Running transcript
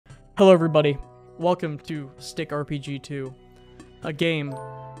Hello everybody, welcome to Stick RPG 2, a game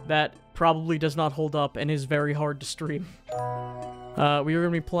that probably does not hold up and is very hard to stream. We are going to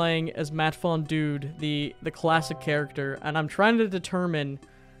be playing as Matt Fondude, the classic character, and I'm trying to determine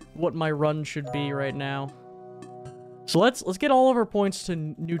what my run should be right now. So let's get all of our points to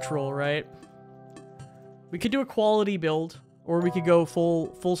neutral, right? We could do a quality build, or we could go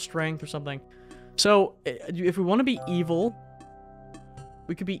full strength or something. So if we want to be evil,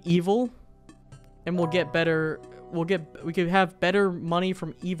 we could be evil, and we'll get better. We could have better money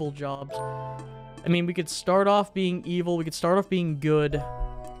from evil jobs. I mean, we could start off being evil. We could start off being good.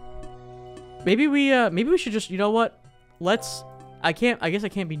 Maybe we should just, you know what? I guess I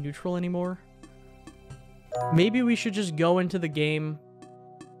can't be neutral anymore. Maybe we should just go into the game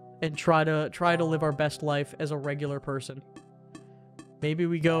and try to live our best life as a regular person. Maybe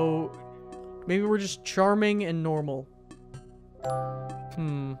we're just charming and normal.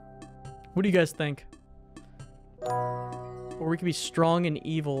 What do you guys think? Or we could be strong and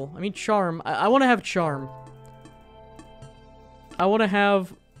evil. I mean, charm. I want to have charm. I want to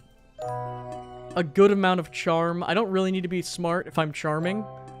have a good amount of charm. I don't really need to be smart if I'm charming.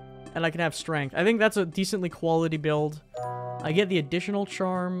 And I can have strength. I think that's a decently quality build. I get the additional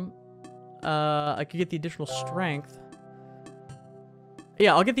charm. I could get the additional strength.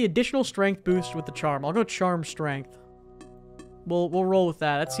 Yeah, I'll get the additional strength boost with the charm. I'll go charm strength. We'll roll with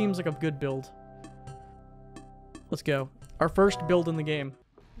that. That seems like a good build. Let's go. Our first build in the game.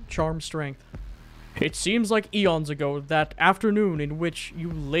 Charm strength. It seems like eons ago, that afternoon in which you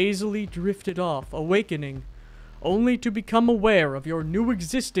lazily drifted off, awakening, only to become aware of your new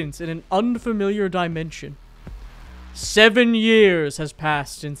existence in an unfamiliar dimension. 7 years has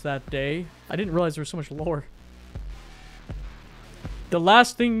passed since that day. I didn't realize there was so much lore. The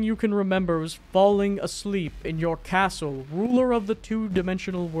last thing you can remember was falling asleep in your castle, ruler of the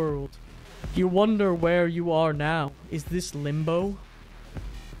two-dimensional world. You wonder where you are now. Is this limbo?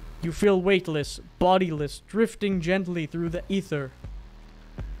 You feel weightless, bodiless, drifting gently through the ether.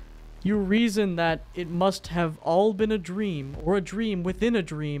 You reason that it must have all been a dream, or a dream within a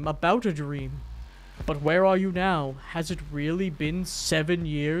dream, about a dream. But where are you now? Has it really been 7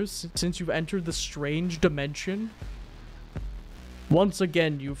 years since you've entered the strange dimension? Once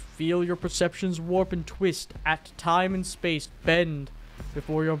again, you feel your perceptions warp and twist, at time and space bend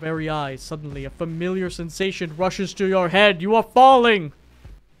before your very eyes. Suddenly, a familiar sensation rushes to your head. You are falling!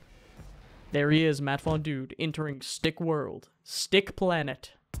 There he is, Matt Fondude, entering Stick World. Stick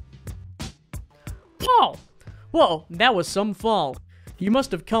Planet. Whoa! Whoa, that was some fall. You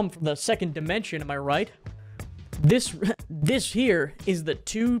must have come from the second dimension, am I right? This here is the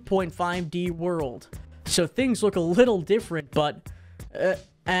 2.5D world. So things look a little different, but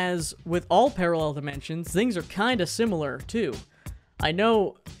as with all parallel dimensions, things are kinda similar, too. I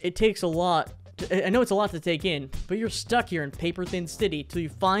know it takes a lot. I know it's a lot to take in, but you're stuck here in paper-thin city till you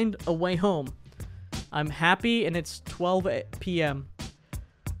find a way home. I'm happy, and it's 12 p.m.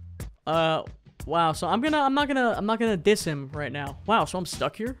 Wow. So I'm not gonna diss him right now. Wow. So I'm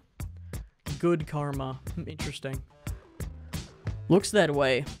stuck here. Good karma. Interesting. Looks that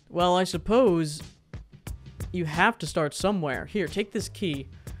way. Well, I suppose you have to start somewhere. Here, take this key.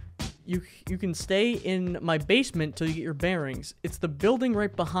 You can stay in my basement till you get your bearings. It's the building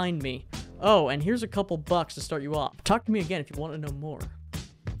right behind me. Oh, and here's a couple bucks to start you off. Talk to me again if you want to know more.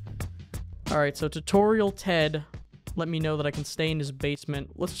 Alright, so Tutorial Ted let me know that I can stay in his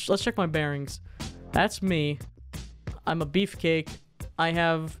basement. Let's check my bearings. That's me. I'm a beefcake. I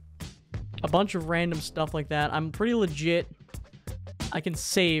have a bunch of random stuff like that. I'm pretty legit. I can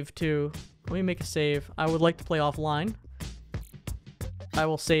save, too. Let me make a save. I would like to play offline. I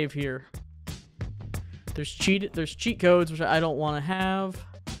will save here. There's cheat codes, which I don't want to have.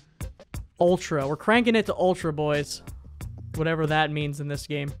 Ultra. We're cranking it to Ultra, boys. Whatever that means in this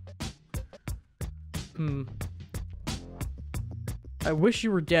game. I wish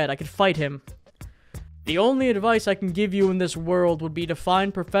you were dead. I could fight him. The only advice I can give you in this world would be to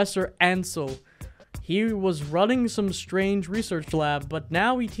find Professor Ansel. He was running some strange research lab, but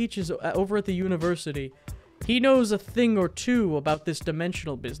now he teaches over at the university. He knows a thing or two about this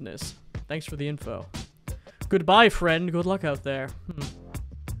dimensional business. Thanks for the info. Goodbye, friend. Good luck out there.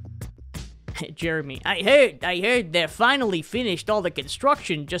 Jeremy, I heard they finally finished all the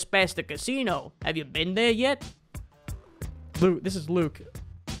construction just past the casino. Have you been there yet? Luke, this is Luke.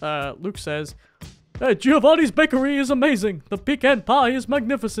 Luke says, "Hey, Giovanni's Bakery is amazing. The pecan pie is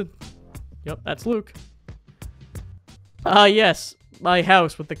magnificent." Yep, that's Luke. Yes, my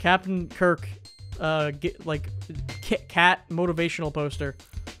house with the Captain Kirk, cat motivational poster.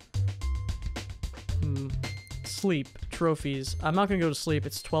 Sleep. trophies. I'm not gonna go to sleep.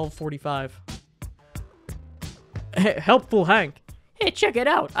 It's 12:45. Hey, Helpful Hank. Hey, check it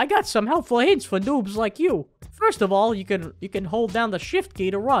out. I got some helpful hints for noobs like you. First of all, you can hold down the shift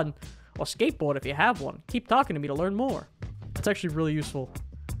key to run, or skateboard if you have one. Keep talking to me to learn more. That's actually really useful.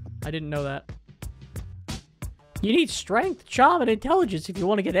 I didn't know that. You need strength, charm, and intelligence if you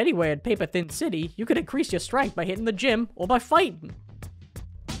want to get anywhere in Paper Thin City. You can increase your strength by hitting the gym or by fighting.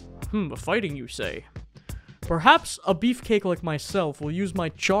 Fighting, you say? Perhaps a beefcake like myself will use my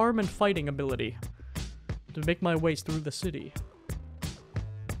charm and fighting ability to make my ways through the city.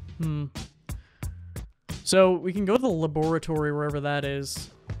 So, we can go to the laboratory, wherever that is,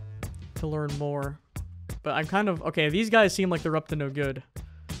 to learn more. But I'm kind of... Okay, these guys seem like they're up to no good.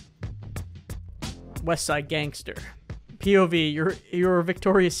 West Side Gangster. POV, you're a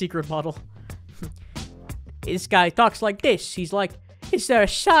Victoria's Secret model. This guy talks like this. He's like, is there a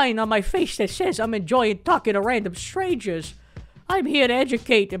sign on my face that says I'm enjoying talking to random strangers? I'm here to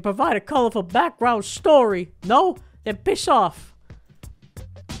educate and provide a colorful background story. No? Then piss off.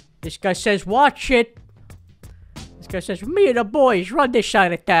 This guy says, watch it. This guy says, me and the boys run this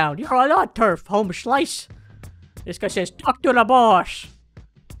side of town. You're on our turf, home slice. This guy says, talk to the boss.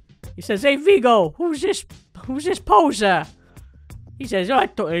 He says, hey, Vigo, who's this poser? He says,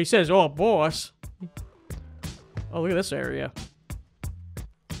 oh, boss. Oh, look at this area.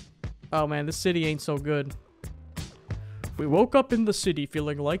 Oh, man, this city ain't so good. We woke up in the city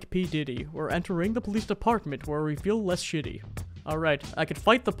feeling like P. Diddy. We're entering the police department where we feel less shitty. Alright, I could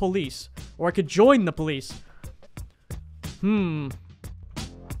fight the police. Or I could join the police. Maybe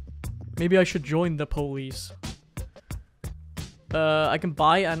I should join the police. I can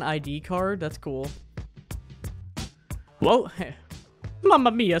buy an ID card. That's cool. Whoa.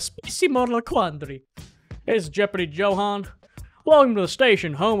 Mamma mia, spacey Mortal Quandary. It's Jeopardy Johan. Welcome to the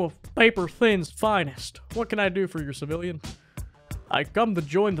station, home of Paper Thin's finest. What can I do for you, civilian? I come to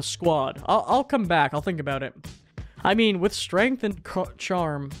join the squad. I'll come back. I'll think about it. I mean, with strength and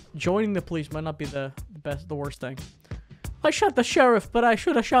charm, joining the police might not be the worst thing. I shot the sheriff, but I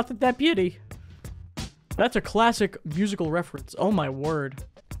should have shot the deputy. That's a classic musical reference. Oh my word.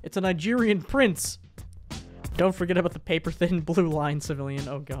 It's a Nigerian prince. Don't forget about the paper-thin blue line, civilian.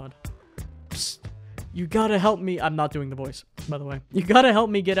 Oh god. Psst. You gotta help me. I'm not doing the voice, by the way. You gotta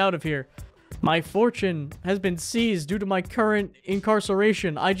help me get out of here. My fortune has been seized due to my current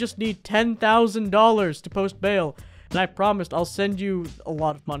incarceration. I just need $10,000 to post bail. And I promised I'll send you a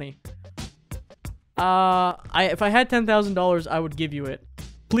lot of money. If I had $10,000, I would give you it.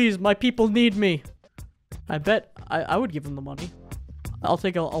 Please, my people need me. I bet I would give them the money. I'll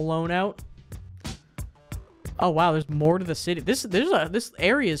take a loan out. Oh wow, there's more to the city. This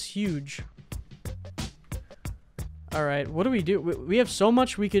area is huge. All right, what do? We have so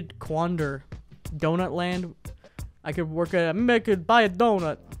much we could squander. Donut land. I could work at. I could buy a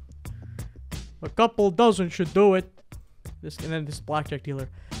donut. A couple dozen should do it. And then this blackjack dealer.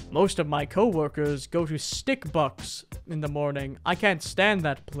 Most of my coworkers go to Stick Bucks in the morning. I can't stand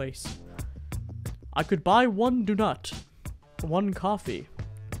that place. I could buy one donut. One coffee.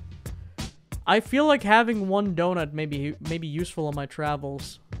 I feel like having one donut may be useful on my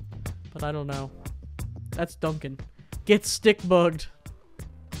travels. But I don't know. That's Duncan. Get stick bugged.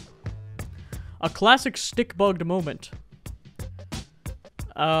 A classic stick bugged moment.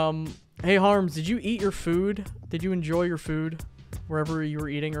 Hey Harms, did you eat your food? Did you enjoy your food? Wherever you were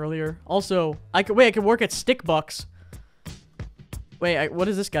eating earlier? Also, I could work at Stick Bucks. Wait, what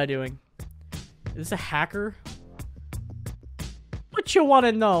is this guy doing? Is this a hacker? What you want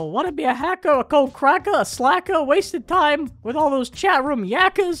to know? Want to be a hacker, a cold cracker, a slacker, wasted time with all those chat room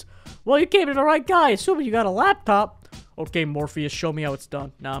yakkers? Well, you came to the right guy, assuming you got a laptop. Okay, Morpheus, show me how it's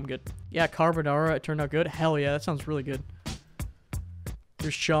done. Nah, I'm good. Yeah, carbonara, it turned out good. Hell yeah, that sounds really good.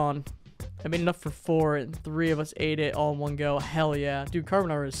 Here's Sean. I made enough for 4, and 3 of us ate it all in one go. Hell yeah. Dude,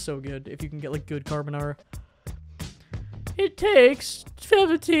 carbonara is so good, if you can get, like, good carbonara. It takes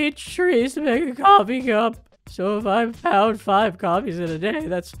 17 trees to make a coffee cup. So if I pound 5 coffees in a day,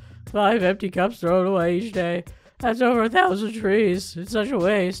 that's 5 empty cups thrown away each day. That's over 1,000 trees. It's such a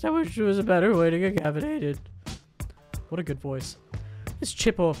waste. I wish there was a better way to get caffeinated. What a good voice. This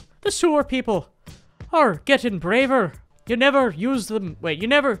Chippo, the sewer people, are getting braver. You never use them. Wait, you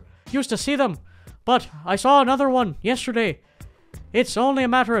never used to see them. But I saw another one yesterday. It's only a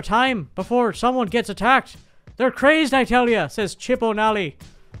matter of time before someone gets attacked. They're crazed, I tell ya, says Chip O'Nally.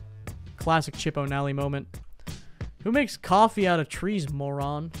 Classic Chip O'Nally moment. Who makes coffee out of trees,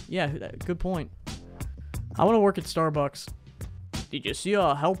 moron? Yeah, good point. I want to work at Starbucks. Did you see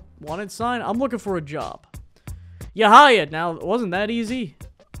a help wanted sign? I'm looking for a job. You hired. Now, wasn't that easy?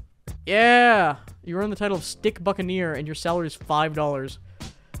 Yeah. You earn the title of Stick Buccaneer, and your salary is $5.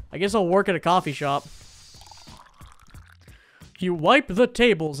 I guess I'll work at a coffee shop. You wipe the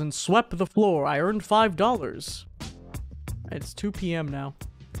tables and swept the floor. I earned $5. It's 2 p.m. now.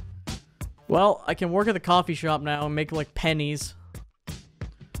 Well, I can work at the coffee shop now and make, like, pennies.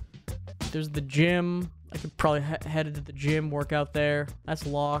 There's the gym. I could probably head into the gym, work out there. That's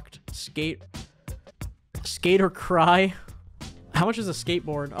locked. Skate or cry. How much is a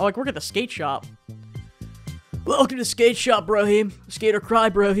skateboard? Oh, I can work at the skate shop. Welcome to skate shop, Brahim. Skate or cry,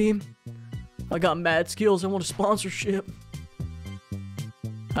 Brahim. I got mad skills. I want a sponsorship.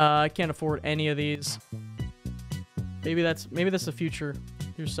 I can't afford any of these. Maybe that's the future.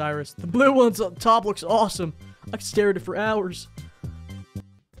 Here's Cyrus. The blue one's on top looks awesome. I can stare at it for hours.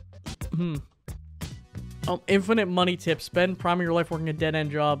 Infinite money tips. Spend prime of your life working a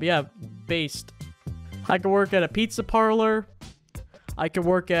dead-end job. Yeah, based. I can work at a pizza parlor. I can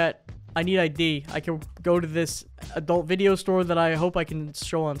work at... I need ID. I can go to this adult video store that I hope I can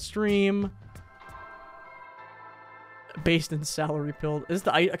show on stream. Based in salary build. Is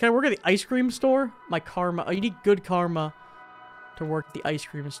the can I work at the ice cream store? My karma. Oh, you need good karma to work at the ice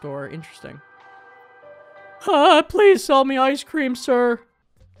cream store. Interesting. Please sell me ice cream, sir.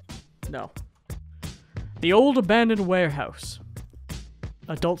 No. The old abandoned warehouse.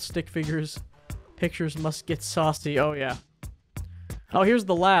 Adult stick figures. Pictures must get saucy. Oh, yeah. Oh, here's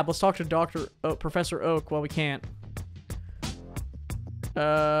the lab. Let's talk to Professor Oak. Well, we can't.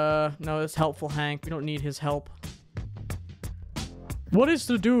 No, that's helpful Hank. We don't need his help. What is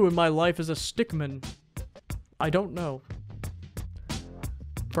to do in my life as a stickman? I don't know.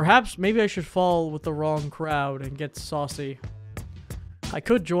 Perhaps maybe I should fall with the wrong crowd and get saucy. I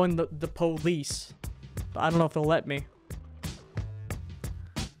could join the police, but I don't know if they'll let me.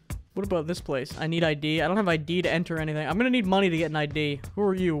 What about this place? I need ID. I don't have ID to enter anything. I'm gonna need money to get an ID. Who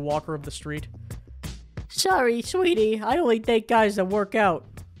are you, walker of the street? Sorry, sweetie. I only date guys that work out.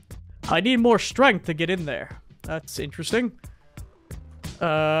 I need more strength to get in there. That's interesting.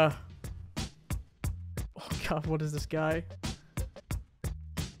 Oh god, what is this guy?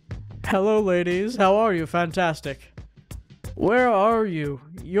 Hello, ladies. How are you? Fantastic. Where are you?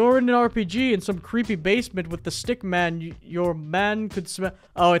 You're in an RPG in some creepy basement with the stick man. Your man could smell.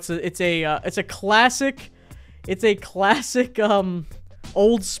 Oh, it's a classic. It's a classic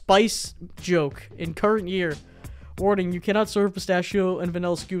Old Spice joke in current year. Warning: you cannot serve pistachio and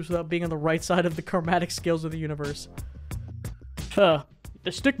vanilla scoops without being on the right side of the chromatic scales of the universe.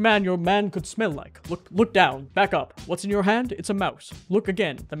 The stick man your man could smell like. Look down. Back up. What's in your hand? It's a mouse. Look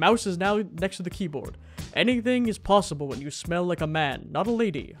again. The mouse is now next to the keyboard. Anything is possible when you smell like a man, not a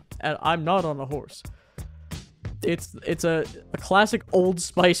lady. And I'm not on a horse. It's a classic Old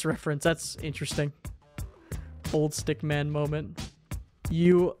Spice reference. That's interesting. Old stick man moment.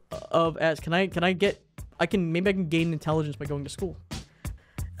 You of S. Maybe I can gain intelligence by going to school.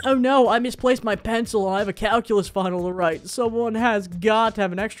 Oh no, I misplaced my pencil and I have a calculus final to write. Someone has got to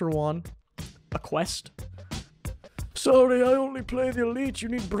have an extra one. A quest? Sorry, I only play the elite. You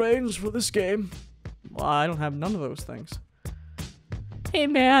need brains for this game. Well, I don't have none of those things. Hey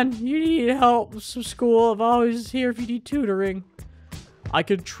man, you need help with some school. I'm always here if you need tutoring. I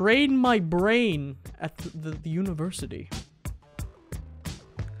could train my brain at the university.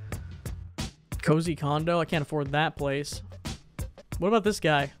 Cozy condo? I can't afford that place. What about this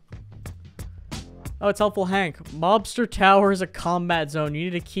guy? Oh, it's helpful Hank. Mobster Tower is a combat zone. You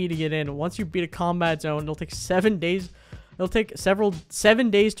need a key to get in. Once you beat a combat zone, it'll take 7 days. It'll take 7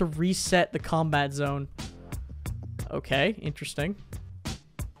 days to reset the combat zone. Okay, interesting.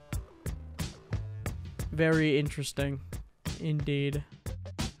 Very interesting. Indeed.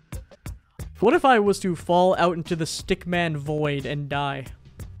 What if I was to fall out into the Stickman void and die?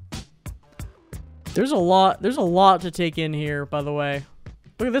 There's a lot to take in here, by the way.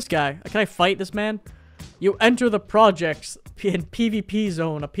 Look at this guy. Can I fight this man? You enter the projects and PvP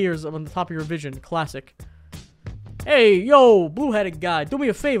zone appears on the top of your vision. Classic. Hey, yo, blue-headed guy. Do me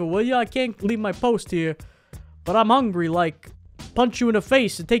a favor, will ya? I can't leave my post here. But I'm hungry, like, punch you in the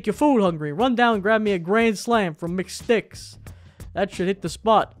face and take your food hungry. Run down and grab me a Grand Slam from McSticks. That should hit the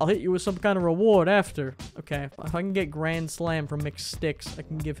spot. I'll hit you with some kind of reward after. Okay, if I can get Grand Slam from McSticks, I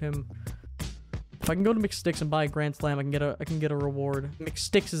can give him... If I can go to McSticks and buy a Grand Slam, I can get a reward.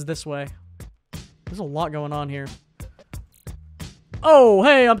 McSticks is this way. There's a lot going on here. Oh,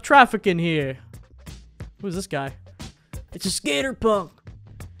 hey, I'm trafficking here. Who's this guy? It's a skater punk.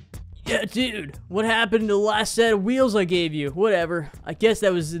 Yeah, dude. What happened to the last set of wheels I gave you? Whatever. I guess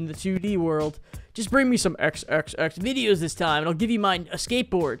that was in the 2D world. Just bring me some XXX videos this time, and I'll give you a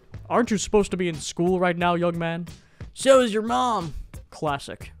skateboard. Aren't you supposed to be in school right now, young man? So is your mom.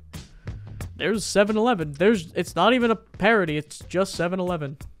 Classic. There's 7-Eleven. It's not even a parody, it's just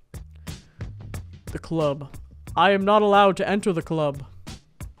 7-Eleven. The club. I am not allowed to enter the club.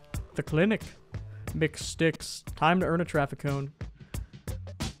 The clinic. Mix sticks. Time to earn a traffic cone.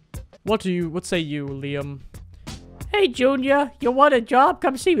 What say you, Liam? Hey, Junior, you want a job?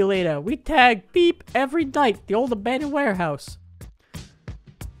 Come see me later. We tag beep every night at the old abandoned warehouse.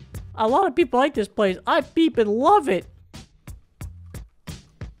 A lot of people like this place. I beep and love it.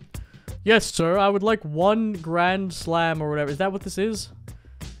 Yes, sir. I would like 1 grand slam or whatever. Is that what this is?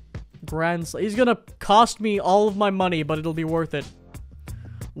 Grand slam. He's gonna cost me all of my money, but it'll be worth it.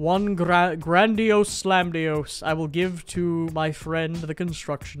 1 grandiose slamdiose I will give to my friend, the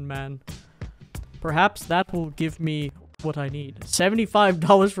construction man. Perhaps that will give me what I need.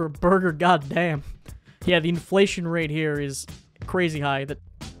 $75 for a burger, goddamn. Yeah, the inflation rate here is crazy high.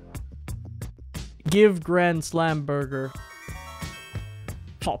 Give grand slam burger.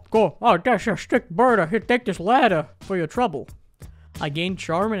 Oh, go. Oh, that's a stick burger. Here, take this ladder for your trouble. I gained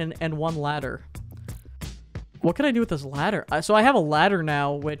charm and 1 ladder. What can I do with this ladder? So I have a ladder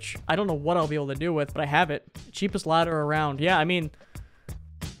now, which I don't know what I'll be able to do with, but I have it. Cheapest ladder around. Yeah, I mean,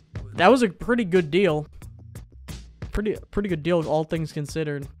 that was a pretty good deal. Pretty good deal, all things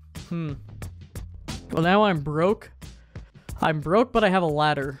considered. Well, now I'm broke. I'm broke, but I have a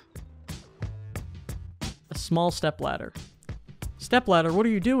ladder. A small step ladder. Step ladder, what are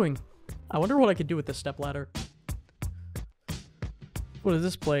you doing? I wonder what I could do with this step ladder. What is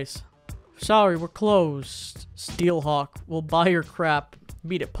this place? Sorry, we're closed. Steelhawk, we'll buy your crap.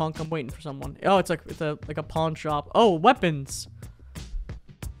 Beat it, punk. I'm waiting for someone. Oh, it's like a pawn shop. Oh, weapons.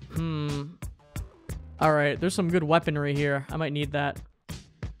 Alright, there's some good weaponry here. I might need that.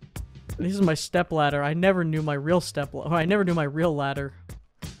 This is my step ladder. I never knew my real I never knew my real ladder.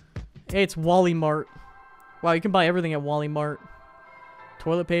 Hey, it's Wally Mart. Wow, you can buy everything at Wally Mart.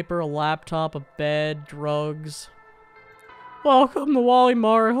 Toilet paper, a laptop, a bed, drugs. Welcome to Wally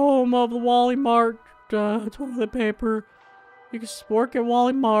Mart, home of the Wally Mart toilet paper. You can work at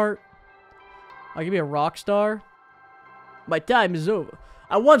Wally Mart. I can be a rock star. My time is over.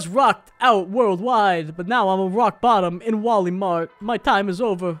 I once rocked out worldwide, but now I'm a rock bottom in Wally Mart. My time is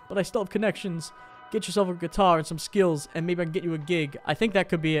over, but I still have connections. Get yourself a guitar and some skills, and maybe I can get you a gig. I think that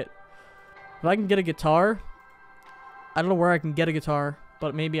could be it. If I can get a guitar, I don't know where I can get a guitar,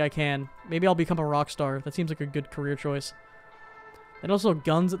 but maybe I can. Maybe I'll become a rock star. That seems like a good career choice. And also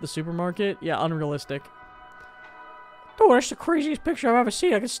guns at the supermarket. Yeah, unrealistic. Dude, that's the craziest picture I've ever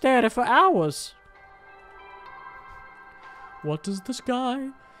seen. I could stare at it for hours. What is this guy?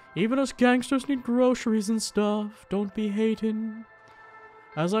 Even us gangsters need groceries and stuff. Don't be hating.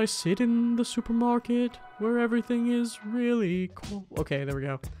 As I sit in the supermarket where everything is really cool. Okay, there we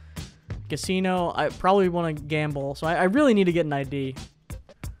go. Casino. I probably want to gamble, so I really need to get an ID.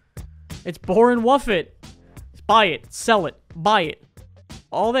 It's Boren Wuffet. Buy it. Sell it. Buy it.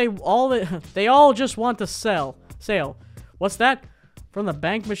 They all just want to sell. Sale. What's that? From the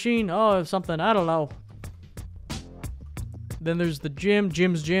bank machine? Oh, something. I don't know. Then there's the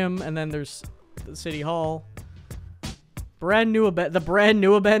Jim's gym, and then there's the city hall. The brand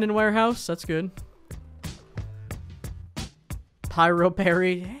new abandoned warehouse. That's good. Pyro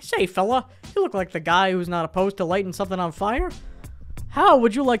Perry. Say, fella, you look like the guy who's not opposed to lighting something on fire. How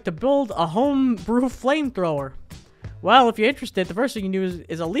would you like to build a homebrew flamethrower? Well, if you're interested, the first thing you do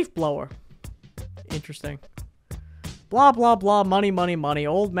is a leaf blower. Interesting. Blah, blah, blah. Money, money, money.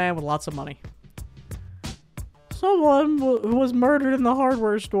 Old man with lots of money. Someone who was murdered in the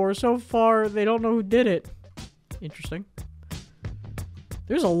hardware store. So far, they don't know who did it. Interesting.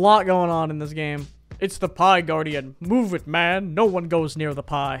 There's a lot going on in this game. It's the Pie Guardian. Move it, man. No one goes near the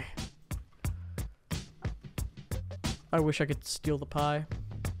pie. I wish I could steal the pie.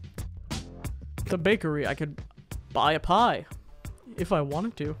 The bakery. I could buy a pie. If I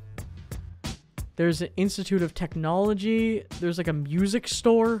wanted to. There's an Institute of Technology. There's like a music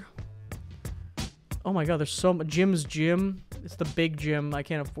store. Oh my god, there's so much. Jim's gym. It's the big gym I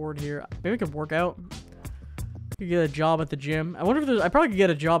can't afford here. Maybe I could work out. I could get a job at the gym. I wonder if there's... I probably could get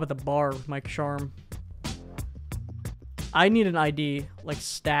a job at the bar with my charm. I need an ID. Like,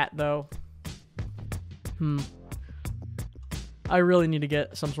 stat, though. I really need to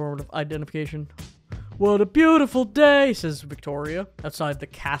get some sort of identification. What a beautiful day, says Victoria. Outside the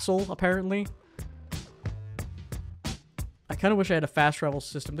castle, apparently. I kind of wish I had a fast travel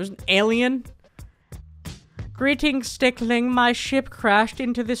system. There's an alien... Greetings, Stickling. My ship crashed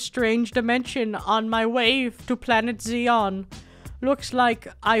into this strange dimension on my way to planet Xeon. Looks like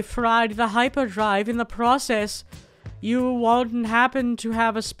I fried the hyperdrive in the process. You won't happen to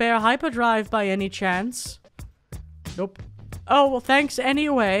have a spare hyperdrive by any chance? Nope. Oh, well, thanks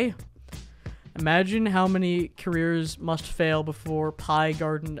anyway. Imagine how many careers must fail before Pie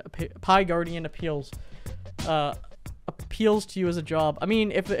Guardian appeals to you as a job. I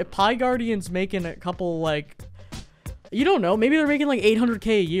mean, if Pie Guardian's making a couple, like, you don't know, maybe they're making like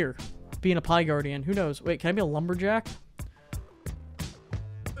 800K a year being a Pie Guardian. Who knows? Wait, can I be a lumberjack?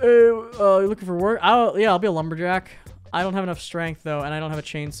 You looking for work? Yeah, I'll be a lumberjack. I don't have enough strength though, and I don't have a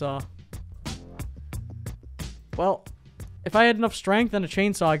chainsaw. Well, if I had enough strength and a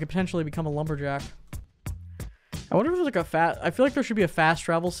chainsaw, I could potentially become a lumberjack. I wonder if there's like I feel like there should be a fast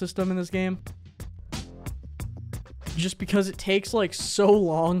travel system in this game. Just because it takes like so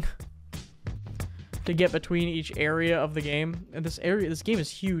long to get between each area of the game. And this game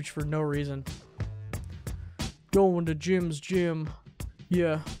is huge for no reason. Going to Jim's gym.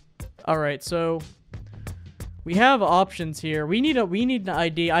 Yeah. Alright, so we have options here. We need an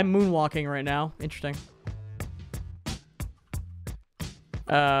ID. I'm moonwalking right now. Interesting.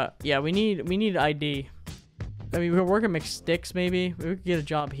 Yeah, we need ID. I mean, we could work at McSticks, maybe. We could get a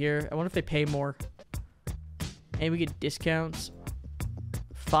job here. I wonder if they pay more. And we get discounts.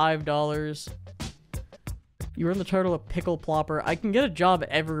 $5. You earn the title of Pickle Plopper. I can get a job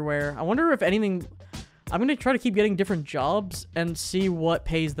everywhere. I wonder if anything... I'm gonna try to keep getting different jobs and see what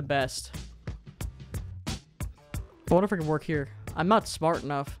pays the best. I wonder if I can work here. I'm not smart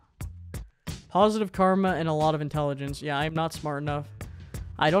enough. Positive karma and a lot of intelligence. Yeah, I'm not smart enough.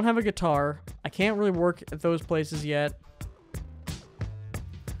 I don't have a guitar. I can't really work at those places yet.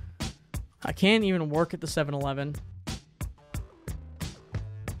 I can't even work at the 7-Eleven.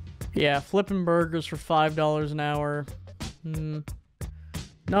 Yeah, flipping burgers for $5 an hour.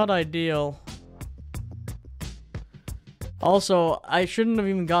 Not ideal. Also, I shouldn't have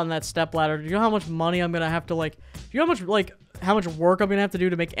even gotten that stepladder. Do you know how much money I'm gonna have to, like... Do you know how much, like, how much work I'm gonna have to do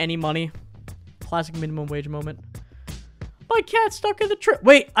to make any money? Classic minimum wage moment. My cat's stuck in the tree.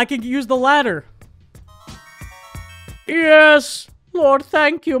 Wait, I can use the ladder. Yes! Lord,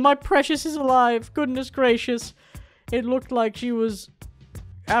 thank you. My precious is alive. Goodness gracious. It looked like she was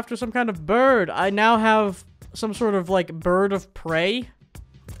after some kind of bird. I now have some sort of, like, bird of prey.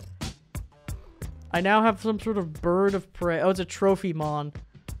 I now have some sort of bird of prey. Oh, it's a trophy mon.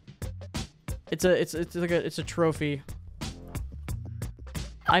 It's a trophy.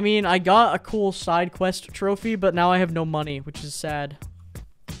 I mean, I got a cool side quest trophy, but now I have no money, which is sad.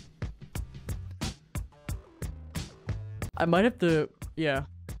 I might have to, yeah.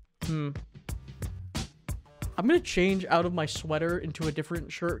 I'm gonna change out of my sweater into a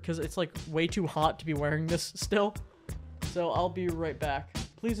different shirt because it's like way too hot to be wearing this still. So I'll be right back.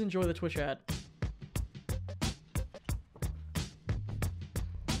 Please enjoy the Twitch ad.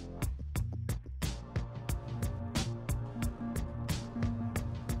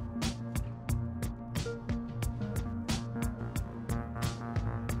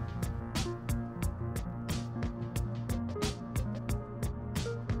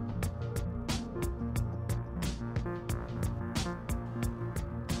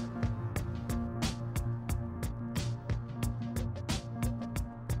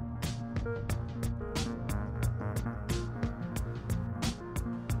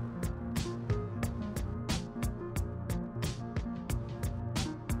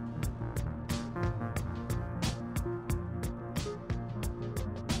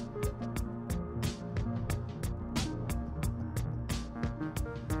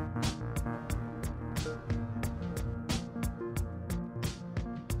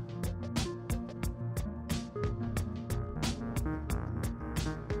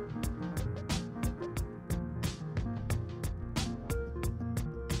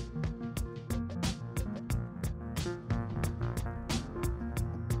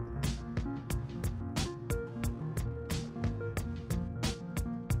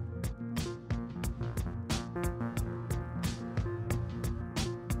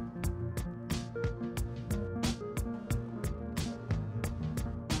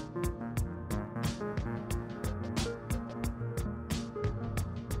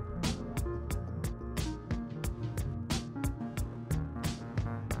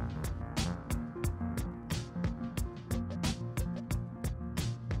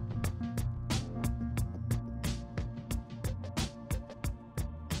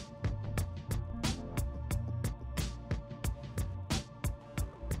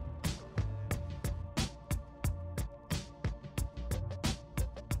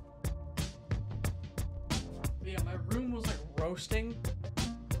 Roasting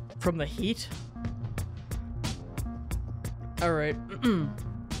from the heat. All right.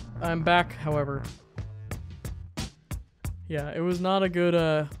 I'm back, however. Yeah, it was not a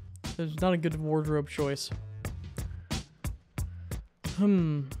good wardrobe choice.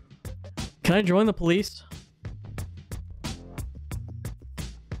 Can Can I join the police?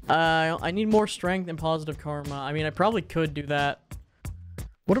 I need more strength and positive karma. I mean, I probably could do that.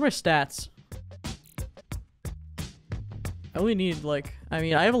 What are my stats? I only need, like... I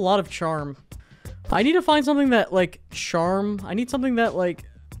mean, I have a lot of charm. I need to find something that, like, charm... I need something that, like...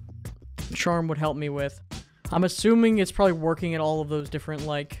 charm would help me with. I'm assuming it's probably working at all of those different,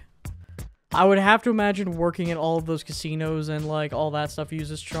 like... I would have to imagine working at all of those casinos and, like, all that stuff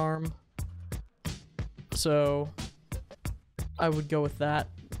uses charm. So... I would go with that.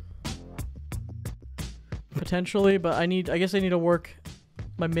 Potentially, but I guess I need to work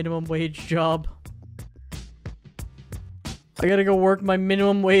my minimum wage job. I gotta go work my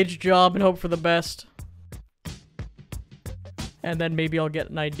minimum wage job and hope for the best. And then maybe I'll get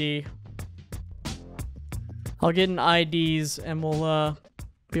an ID. I'll get an IDs and we'll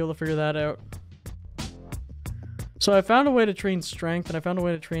be able to figure that out. So I found a way to train strength and I found a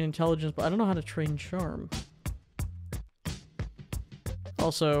way to train intelligence, but I don't know how to train charm.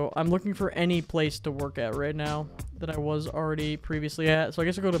 Also, I'm looking for any place to work at right now that I was already previously at. So I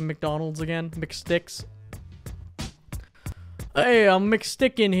guess I'll go to McDonald's again. McSticks. Hey, I'm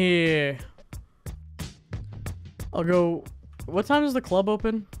McStickin' here. I'll go... What time is the club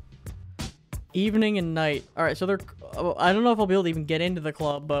open? Evening and night. Alright, so they're... I don't know if I'll be able to even get into the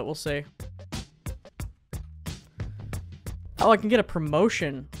club, but we'll see. Oh, I can get a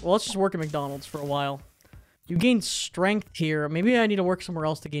promotion. Well, let's just work at McDonald's for a while. You gain strength here. Maybe I need to work somewhere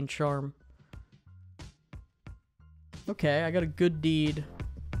else to gain charm. Okay, I got a good deed.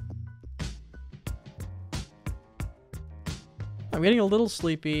 I'm getting a little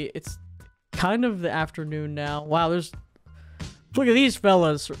sleepy. It's kind of the afternoon now. Wow, there's... Look at these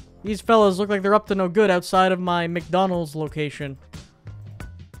fellas. These fellas look like they're up to no good outside of my McDonald's location.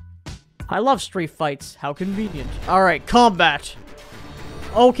 I love street fights. How convenient. Alright, combat.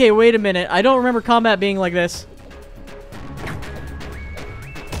 Okay, wait a minute. I don't remember combat being like this.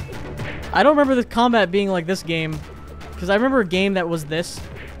 I don't remember the combat being like this game. Because I remember a game that was this.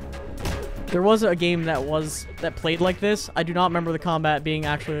 There was a game that played like this. I do not remember the combat being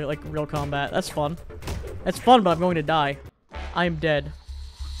actually like real combat. That's fun. That's fun, but I'm going to die. I am dead.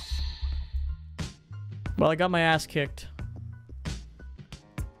 Well, I got my ass kicked.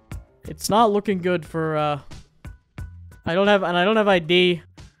 It's not looking good for, I don't have ID.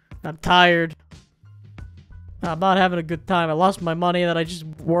 I'm tired. I'm not having a good time. I lost my money that I just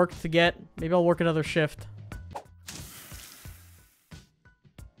worked to get. Maybe I'll work another shift.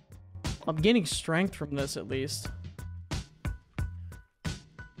 I'm gaining strength from this, at least.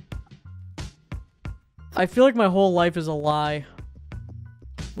 I feel like my whole life is a lie.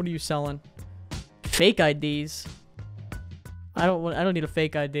 What are you selling? Fake IDs. I don't need a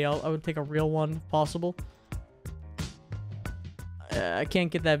fake ID. I would take a real one if possible. I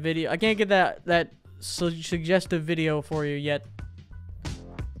can't get that video. I can't get that suggestive video for you yet.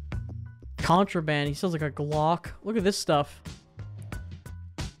 Contraband. He sells like a Glock. Look at this stuff.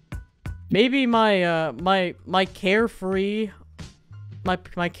 Maybe my my carefree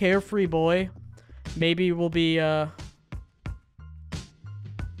my carefree boy maybe will be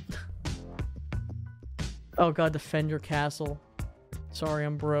Oh god, defend your castle. Sorry,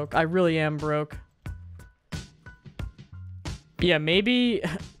 I'm broke. I really am broke. Yeah, maybe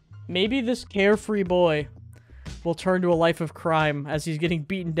this carefree boy will turn to a life of crime as he's getting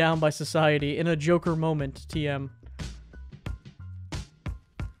beaten down by society in a Joker moment, TM.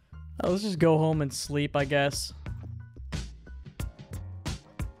 Let's just go home and sleep, I guess.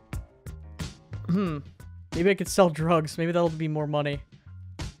 Maybe I could sell drugs. Maybe that'll be more money.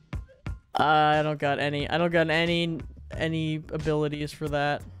 I don't got any abilities for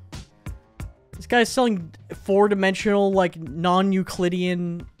that. This guy's selling 4-dimensional, like,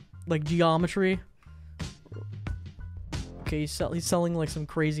 non-Euclidean, like, geometry. Okay, he's selling, like, some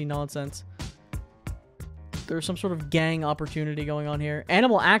crazy nonsense. There's some sort of gang opportunity going on here.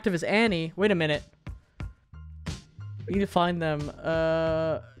 Animal activist Annie. Wait a minute. We need to find them.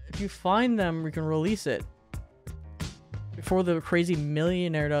 If you find them, we can release it. Before the crazy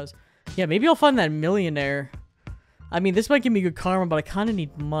millionaire does. Yeah, maybe I'll find that millionaire. I mean, this might give me good karma, but I kind of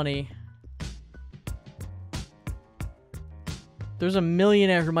need money. There's a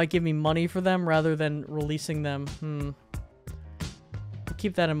millionaire who might give me money for them rather than releasing them.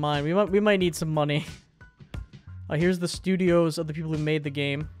 Keep that in mind. We might need some money. Here's the studios of the people who made the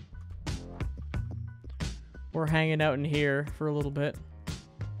game. We're hanging out in here for a little bit.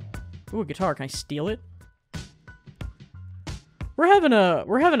 Ooh, a guitar. Can I steal it? We're having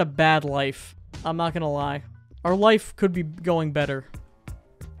a bad life. I'm not gonna lie. Our life could be going better.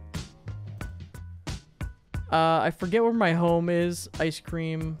 I forget where my home is. Ice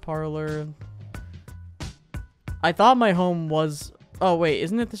cream parlor. I thought my home was... Oh, wait.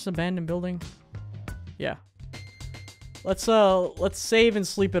 Isn't it this abandoned building? Yeah. Let's save and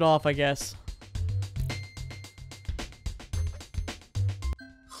sleep it off, I guess.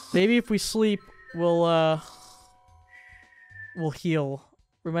 Maybe if we sleep, we'll heal.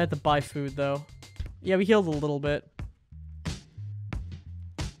 We might have to buy food, though. Yeah, we healed a little bit.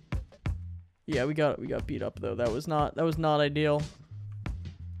 Yeah, we got beat up, though. That was not ideal.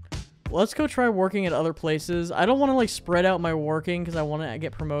 Let's go try working at other places. I don't want to, like, spread out my working because I want to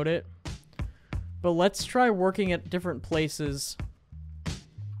get promoted. But let's try working at different places.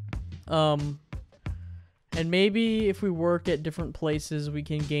 And maybe if we work at different places, we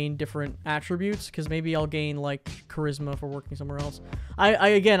can gain different attributes. Because maybe I'll gain, like, charisma for working somewhere else.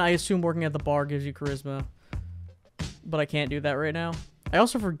 Again, I assume working at the bar gives you charisma. But I can't do that right now. I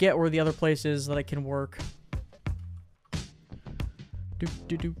also forget where the other place is that I can work.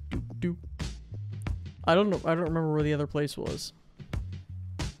 I don't know. I don't remember where the other place was.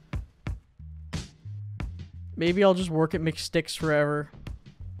 Maybe I'll just work at McSticks forever.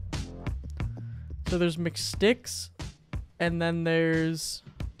 So there's McSticks, and then there's...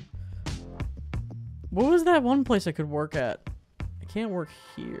 What was that one place I could work at? I can't work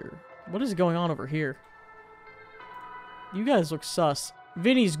here. What is going on over here? You guys look sus.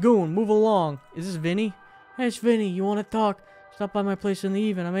 Vinny's goon, move along. Is this Vinny? Hey, it's Vinny. You want to talk? Stop by my place in the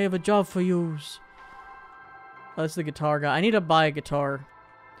evening. I may have a job for yous. Oh, that's the guitar guy. I need to buy a guitar.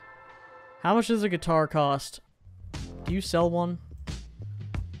 How much does a guitar cost? Do you sell one?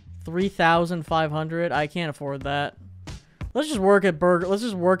 3,500. I can't afford that. Let's just work at Let's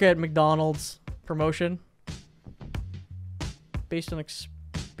just work at McDonald's. Promotion. Based on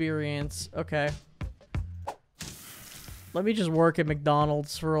experience. Okay. Let me just work at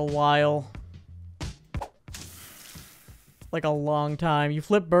McDonald's for a while. Like a long time. You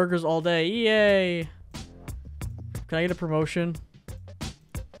flip burgers all day. Yay! Can I get a promotion?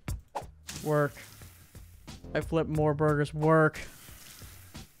 Work. I flip more burgers. Work.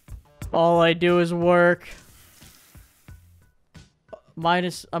 All I do is work. I'm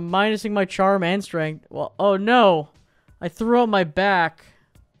minusing my charm and strength. Well, oh no! I threw out my back.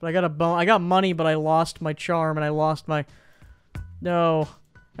 But I got a bone. I got money, but I lost my charm and I lost my... No.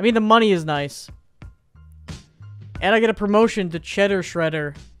 I mean, the money is nice. And I get a promotion to Cheddar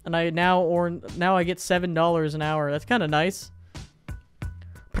Shredder. And I now I get $7 an hour. That's kind of nice.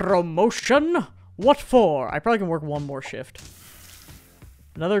 Promotion? What for? I probably can work one more shift.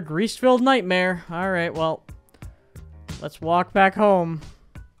 Another grease-filled nightmare. Alright, well. Let's walk back home.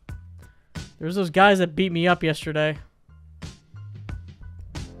 There's those guys that beat me up yesterday.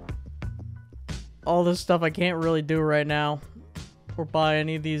 All this stuff I can't really do right now. Or buy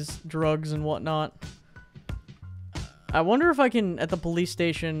any of these drugs and whatnot. I wonder if I can, at the police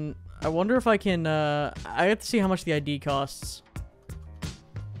station, I wonder if I can, I have to see how much the ID costs.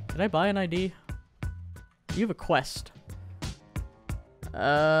 Can I buy an ID? You have a quest.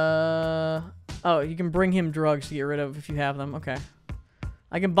 Oh, you can bring him drugs to get rid of if you have them. Okay.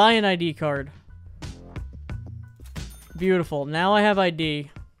 I can buy an ID card. Beautiful. Now I have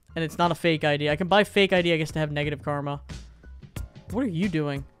ID. And it's not a fake ID. I can buy fake ID, I guess, to have negative karma. What are you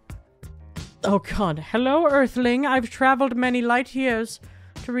doing? Oh god. Hello, Earthling. I've traveled many light years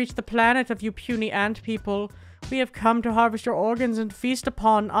to reach the planet of you puny ant people. We have come to harvest your organs and feast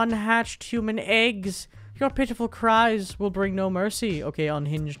upon unhatched human eggs. Your pitiful cries will bring no mercy. Okay,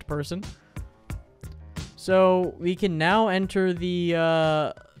 unhinged person. So, we can now enter the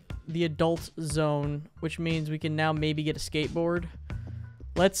adult zone, which means we can now maybe get a skateboard.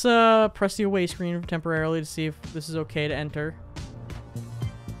 Let's press the away screen temporarily to see if this is okay to enter.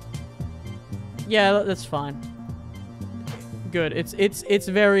 Yeah, that's fine. Good. It's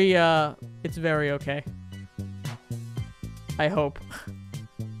very okay. I hope.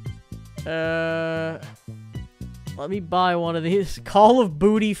 Let me buy one of these. Call of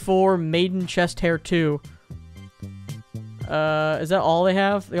Booty 4 Maiden Chest Hair 2. Is that all they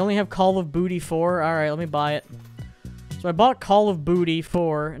have? They only have Call of Booty 4? Alright, let me buy it. So I bought Call of Booty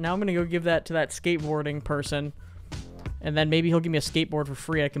 4. Now I'm gonna go give that to that skateboarding person. And then maybe he'll give me a skateboard for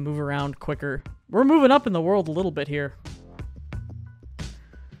free. I can move around quicker. We're moving up in the world a little bit here.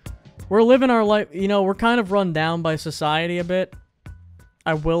 We're living our life, you know, we're kind of run down by society a bit.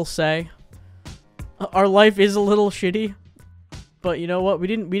 I will say. Our life is a little shitty. But you know what? We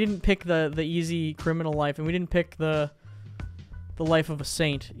didn't pick the easy criminal life, and we didn't pick the life of a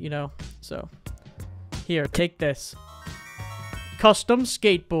saint, you know. So here, take this. Custom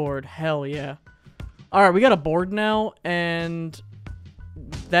skateboard. Hell yeah. Alright, we got a board now, and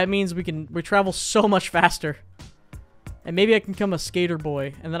that means we travel so much faster. And maybe I can become a skater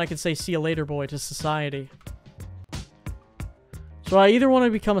boy, and then I can say see you later boy to society. So I either want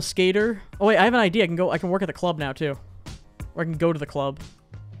to become a skater. Oh wait, I have an idea. I can work at the club now too. Or I can go to the club.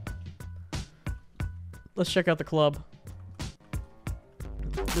 Let's check out the club.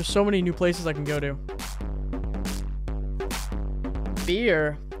 There's so many new places I can go to.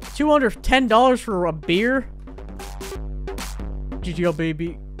 Beer. $210 for a beer? GTL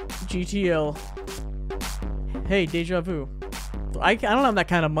baby. GTL. Hey, deja vu. I don't have that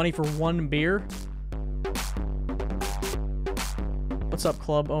kind of money for one beer. What's up,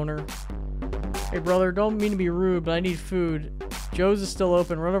 club owner? Hey, brother, don't mean to be rude, but I need food. Joe's is still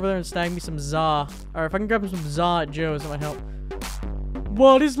open. Run over there and snag me some za. Alright, if I can grab some za at Joe's, that might help.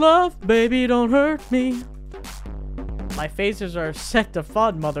 What is love? Baby, don't hurt me. My phasers are set to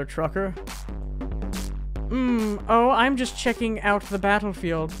FUD, mother trucker. Oh, I'm just checking out the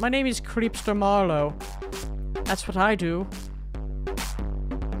battlefield. My name is Creepster Marlowe. That's what I do.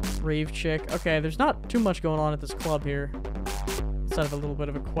 Rave chick. Okay, there's not too much going on at this club here. Instead of a little bit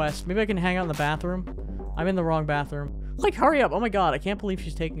of a quest. Maybe I can hang out in the bathroom. I'm in the wrong bathroom. Like, hurry up. Oh my god, I can't believe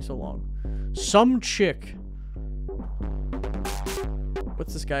she's taking so long. Some chick.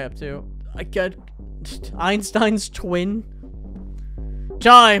 What's this guy up to? I got Einstein's twin.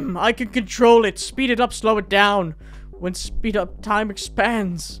 Time! I can control it. Speed it up, slow it down. When speed up, time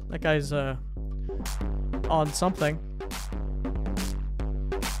expands. That guy's, on something.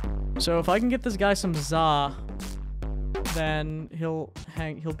 So if I can get this guy some za, then he'll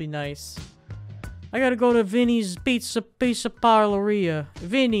be nice. I gotta go to Vinny's Pizza Parleria.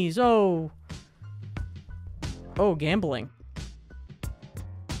 Vinny's, oh. Oh, gambling.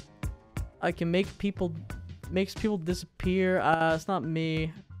 I can makes people disappear. It's not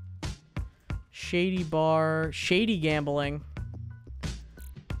me. Shady bar. Shady gambling.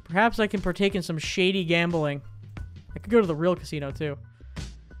 Perhaps I can partake in some shady gambling. I could go to the real casino, too.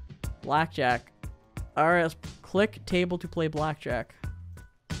 Blackjack. Alright, let's click table to play blackjack.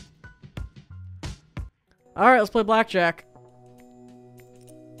 Alright, let's play blackjack.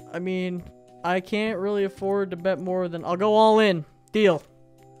 I mean, I can't really afford to bet more than... I'll go all in. Deal.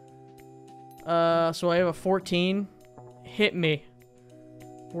 So I have a 14. Hit me.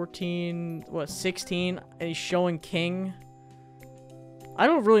 14, what, 16? And he's showing king. I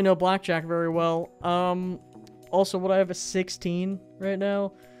don't really know blackjack very well. Also, would I have a 16 right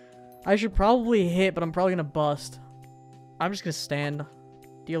now? I should probably hit, but I'm probably gonna bust. I'm just gonna stand.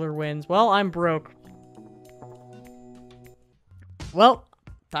 Dealer wins. Well, I'm broke. Well,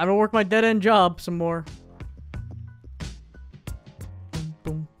 time to work my dead-end job some more. Boom,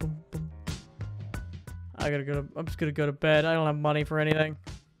 boom, boom. I'm just gonna go to bed. I don't have money for anything.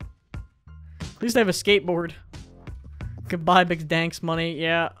 At least I have a skateboard. Goodbye, Big Danks money.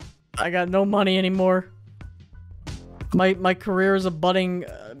 Yeah, I got no money anymore. My career as a budding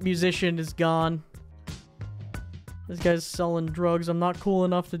musician is gone. This guy's selling drugs. I'm not cool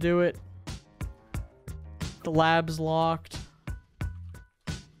enough to do it. The lab's locked.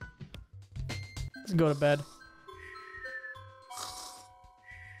 Let's go to bed.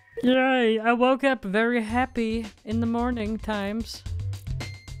 Yay! I woke up very happy in the morning times.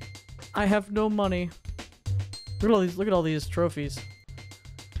 I have no money. Look at all these. Look at all these trophies.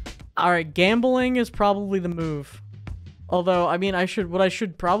 All right, gambling is probably the move. Although, I mean, what I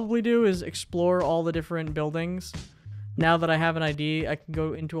should probably do is explore all the different buildings. Now that I have an ID, I can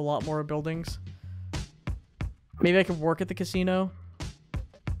go into a lot more buildings. Maybe I can work at the casino.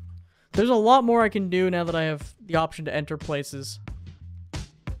 There's a lot more I can do now that I have the option to enter places.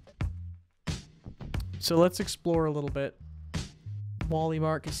 So let's explore a little bit. Wally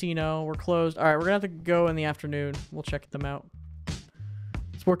Mart Casino, we're closed. Alright, we're gonna have to go in the afternoon. We'll check them out.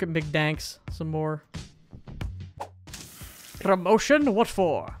 Let's work at Big Danks some more. Promotion? What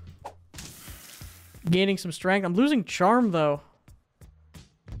for? Gaining some strength. I'm losing charm, though.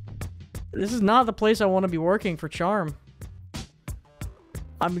 This is not the place I want to be working for charm.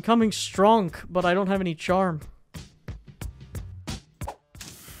 I'm becoming strong, but I don't have any charm.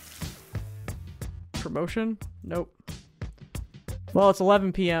 Promotion? Nope. Well, it's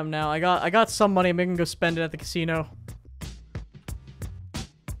 11 p.m. now. I got some money. I'm gonna go spend it at the casino.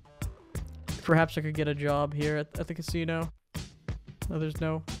 Perhaps I could get a job here at the casino. No, there's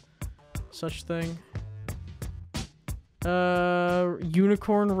no such thing.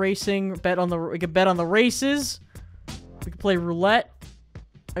 Unicorn racing. We could bet on the races. We could play roulette.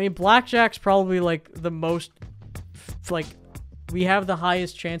 I mean, blackjack's probably like the most, like, we have the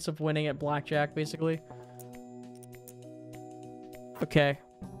highest chance of winning at blackjack, basically. Okay.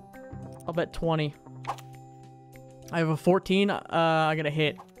 I'll bet 20. I have a 14. I got a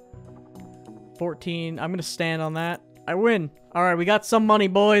hit. 14. I'm gonna stand on that. I win. Alright, we got some money,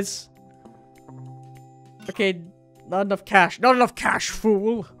 boys. Okay, not enough cash. Not enough cash,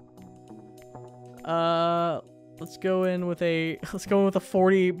 fool! Let's go in with a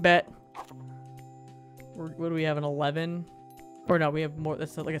 40 bet. What do we have, an 11? Or no, we have more,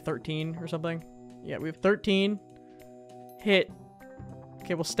 that's like a 13 or something. Yeah, we have 13. Hit.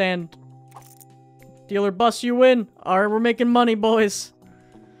 Okay, we'll stand. Dealer bust, you win. Alright, we're making money, boys.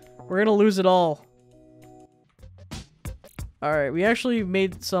 We're gonna lose it all. Alright, we actually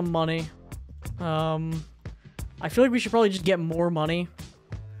made some money. I feel like we should probably just get more money.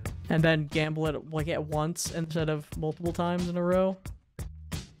 And then gamble it, like, at once instead of multiple times in a row.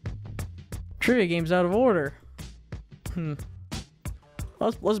 Trivia game's out of order.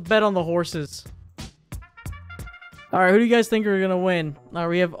 Let's bet on the horses. Alright, who do you guys think are gonna win?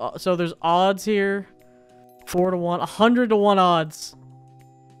 We have, so there's odds here. 4 to 1, 100 to 1 odds.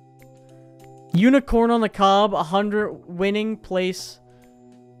 Unicorn on the Cob, 100 winning place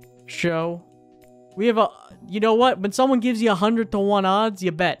show. We have you know what? When someone gives you 100 to 1 odds,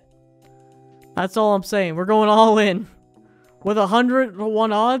 you bet. That's all I'm saying. We're going all in. With 100 to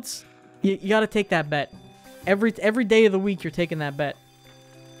 1 odds, you gotta take that bet. Every day of the week, you're taking that bet.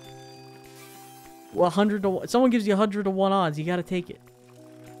 Well, 100 to 1. Someone gives you 100 to 1 odds, you gotta take it.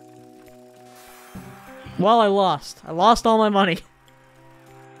 Well, I lost. I lost all my money.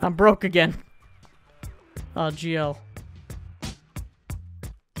 I'm broke again. Oh, GL.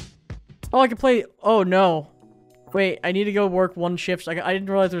 Oh, I can play. Oh, no. Wait, I need to go work 1 shift. I didn't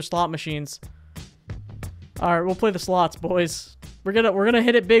realize there's slot machines. Alright, we'll play the slots, boys. We're gonna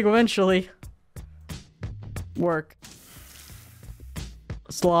hit it big eventually. Work.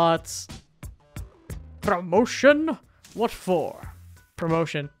 Slots. Promotion? What for?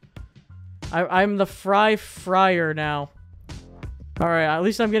 Promotion. I'm the fryer now. Alright, at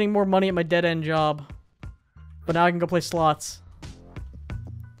least I'm getting more money at my dead-end job. But now I can go play slots.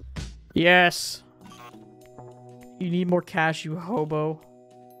 Yes! You need more cash, you hobo.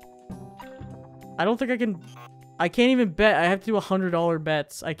 I don't think I can... I can't even bet. I have to do $100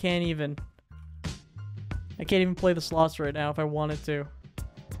 bets. I can't even play the slots right now if I wanted to.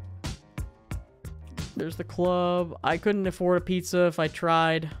 There's the club. I couldn't afford a pizza if I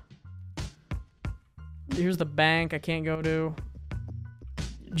tried. Here's the bank I can't go to.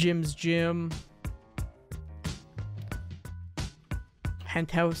 Jim's gym.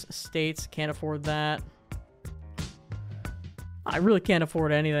 Penthouse Estates. Can't afford that. I really can't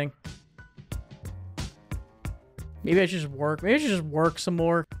afford anything. Maybe I should just work. Maybe I should just work some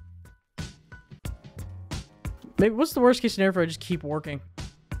more. Maybe what's the worst case scenario if I just keep working?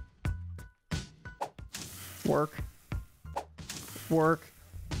 Work. Work.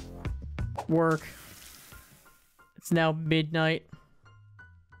 Work. It's now midnight.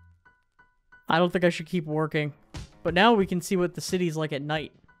 I don't think I should keep working. But now we can see what the city's like at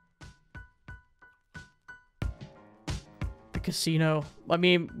night. The casino. I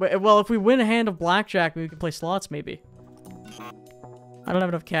mean, well, if we win a hand of blackjack, we can play slots, maybe. I don't have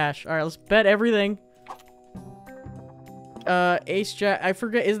enough cash. Alright, let's bet everything. Ace jack. I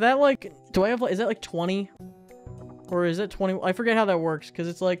forget. Is that like... Do I have... Is that like 20? Or is it 20? I forget how that works, because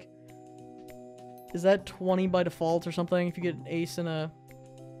it's like... Is that 20 by default or something? If you get an ace and a...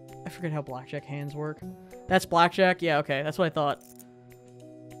 I forget how blackjack hands work. That's blackjack? Yeah, okay. That's what I thought.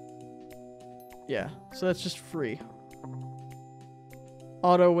 Yeah, so that's just free.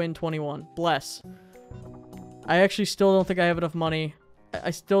 Auto win 21. Bless. I actually still don't think I have enough money.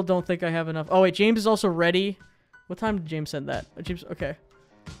 I still don't think I have enough. Oh, wait. James is also ready. What time did James send that? James, okay.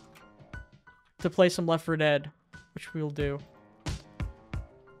 To play some Left 4 Dead, which we'll do.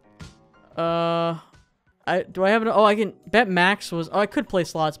 Do I have an... Oh, I can... Bet Max was... Oh, I could play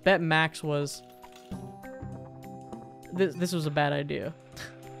slots. Bet Max was... This was a bad idea.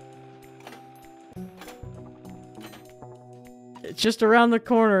 It's just around the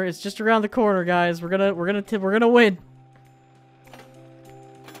corner. It's just around the corner, guys. We're gonna win.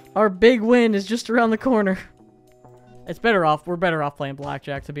 Our big win is just around the corner. It's better off. We're better off playing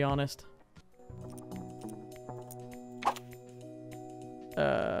blackjack, to be honest.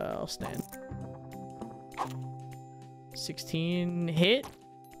 I'll stand. 16 hit.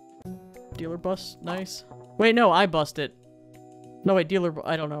 Dealer bust. Nice. Wait, no, I busted. No, wait, dealer...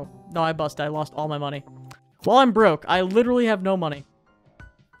 I don't know. No, I busted. I lost all my money. Well, I'm broke. I literally have no money.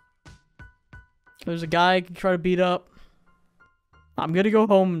 There's a guy I can try to beat up. I'm gonna go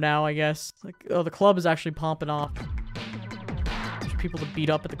home now, I guess. Like, oh, the club is actually popping off. There's people to beat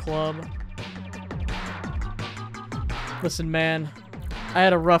up at the club. Listen, man. I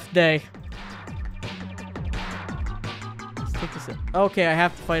had a rough day. Okay, I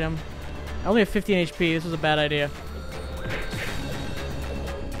have to fight him. I only have 15 HP. This was a bad idea.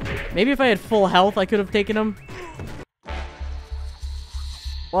 Maybe if I had full health, I could have taken him.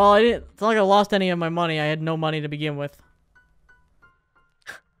 Well, I didn't. It's not like I lost any of my money. I had no money to begin with.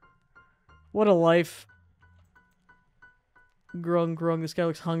 What a life. Grung, grung. This guy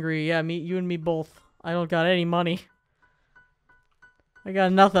looks hungry. Yeah, you and me both. I don't got any money. I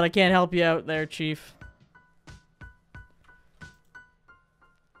got nothing. I can't help you out there, Chief.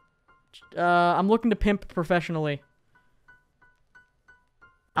 I'm looking to pimp professionally.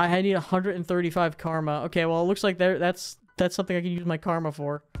 I need 135 karma. Okay, well, it looks like that's something I can use my karma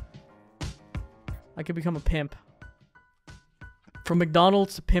for. I could become a pimp. From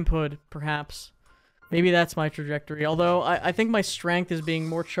McDonald's to pimphood, perhaps. Maybe that's my trajectory. Although, I think my strength is being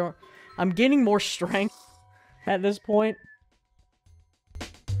more I'm gaining more strength at this point.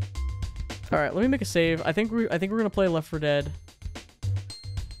 Alright, let me make a save. I think we're gonna play Left 4 Dead.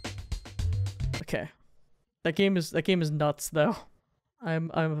 Okay. That game is nuts though.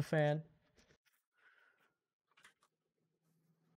 I'm a fan.